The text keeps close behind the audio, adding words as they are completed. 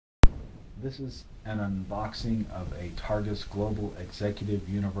This is an unboxing of a Targus Global Executive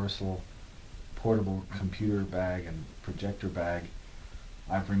Universal portable computer bag and projector bag.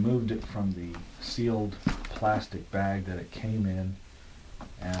 I've removed it from the sealed plastic bag that it came in,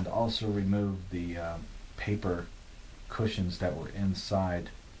 and also removed the paper cushions that were inside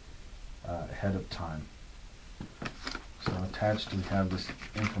ahead of time. So attached we have this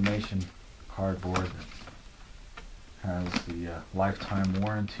information cardboard that has the lifetime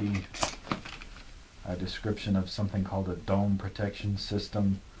warranty, a description of something called a dome protection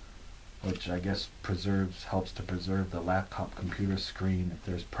system, which I guess helps to preserve the laptop computer screen if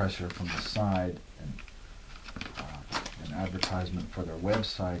there's pressure from the side, and an advertisement for their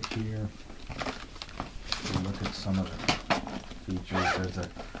website here. If you look at some of the features, there's a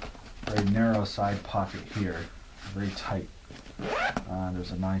very narrow side pocket here, very tight.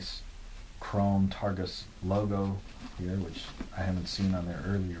 There's a nice chrome Targus logo here, which I haven't seen on their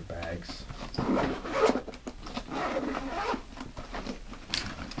earlier bags.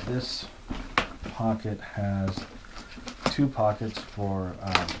 This pocket has two pockets for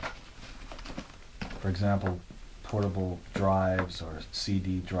example, portable drives or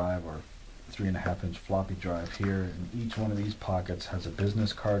CD drive or 3.5-inch floppy drive here. And each one of these pockets has a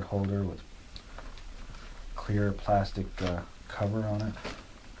business card holder with clear plastic cover on it.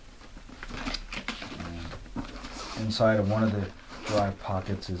 And inside of one of the drive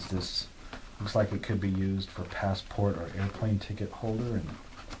pockets is this, looks like it could be used for passport or airplane ticket holder, and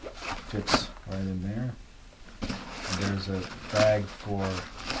fits right in there. And there's a bag for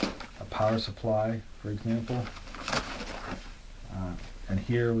a power supply, for example. And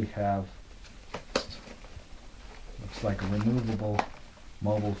here we have, looks like a removable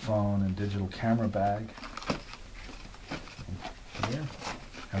mobile phone and digital camera bag. And here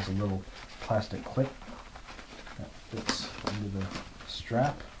has a little plastic clip that fits into the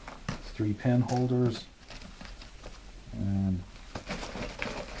strap. 3 pen holders, and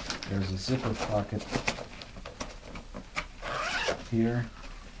there's a zipper pocket here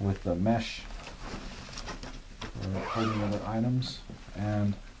with the mesh for holding other items,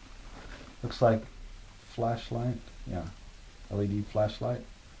 and looks like flashlight, yeah, LED flashlight.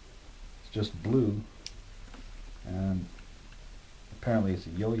 It's just blue, and apparently it's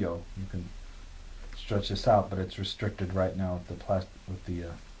a yo-yo. You can stretch this out, but it's restricted right now with the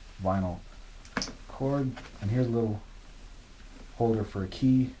vinyl cord. And here's a little holder for a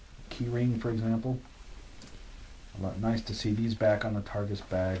key ring, for example. Nice to see these back on the Targus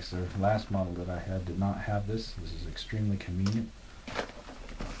bags. The last model that I had did not have this. This is extremely convenient.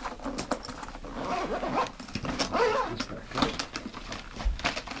 This back up.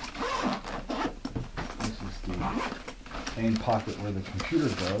 This is the main pocket where the computer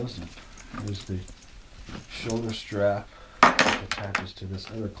goes, and here's the shoulder strap that attaches to this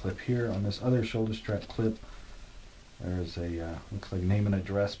other clip here. On this other shoulder strap clip, there's a looks like name and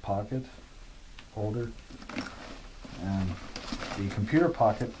address pocket holder, and the computer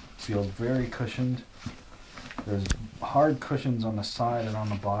pocket feels very cushioned. There's hard cushions on the side and on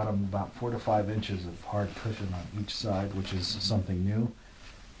the bottom, about 4 to 5 inches of hard cushion on each side, which is something new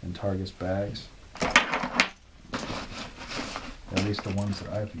in Targus bags, at least the ones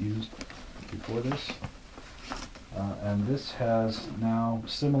that I've used before this. And this has now,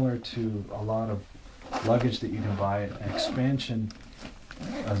 similar to a lot of luggage that you can buy, an expansion,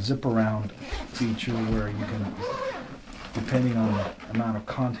 a zip around feature where you can, depending on the amount of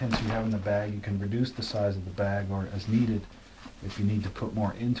contents you have in the bag, you can reduce the size of the bag, or as needed, if you need to put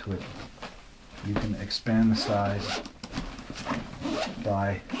more into it, you can expand the size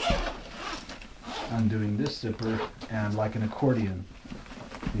by undoing this zipper, and like an accordion,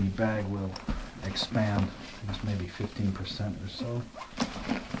 the bag will expand just maybe 15% or so.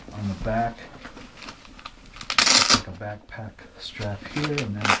 On the back, like a backpack strap here,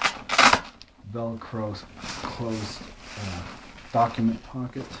 and then Velcro closed document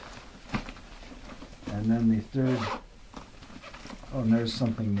pocket. And then the third, oh, and there's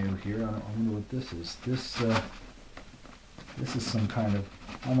something new here. I wonder what this is. This is some kind of,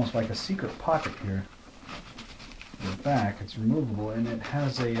 almost like a secret pocket here. The back, it's removable, and it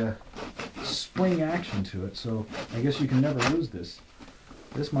has a spring action to it, so I guess you can never lose this.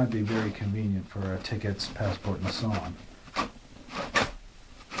 This might be very convenient for tickets, passport, and so on.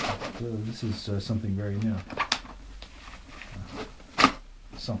 So this is something very new.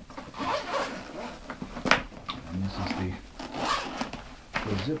 And this is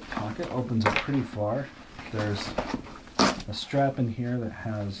the zip pocket. Opens up pretty far. There's a strap in here that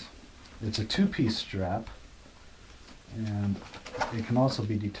has, it's a 2-piece strap, and it can also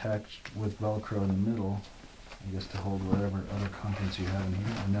be detached with Velcro in the middle. I guess to hold whatever other contents you have in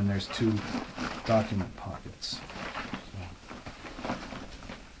here. And then there's 2 document pockets. So,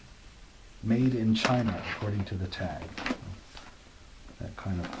 made in China, according to the tag. So, that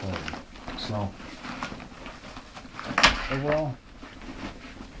kind of quality. So, overall,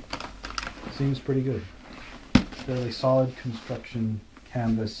 seems pretty good. Fairly solid construction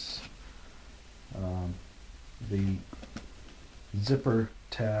canvas. The zipper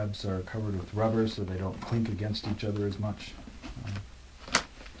tabs are covered with rubber so they don't clink against each other as much.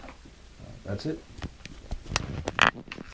 That's it.